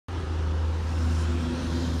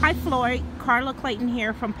Hi Floyd, Carla Clayton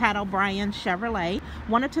here from Pat O'Brien Chevrolet.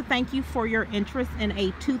 Wanted to thank you for your interest in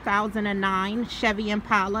a 2009 Chevy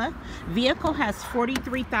Impala. Vehicle has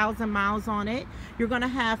 43,000 miles on it. You're going to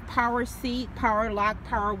have power seat, power lock,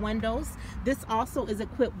 power windows. This also is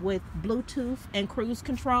equipped with Bluetooth and cruise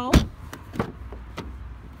control.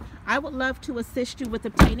 I would love to assist you with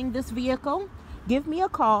obtaining this vehicle. Give me a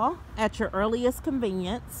call at your earliest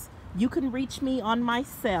convenience. You can reach me on my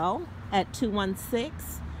cell at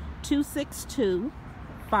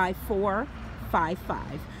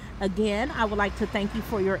 216-262-5455. Again, I would like to thank you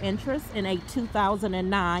for your interest in a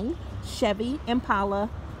 2009 Chevy Impala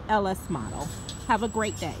LS model. Have a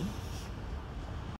great day.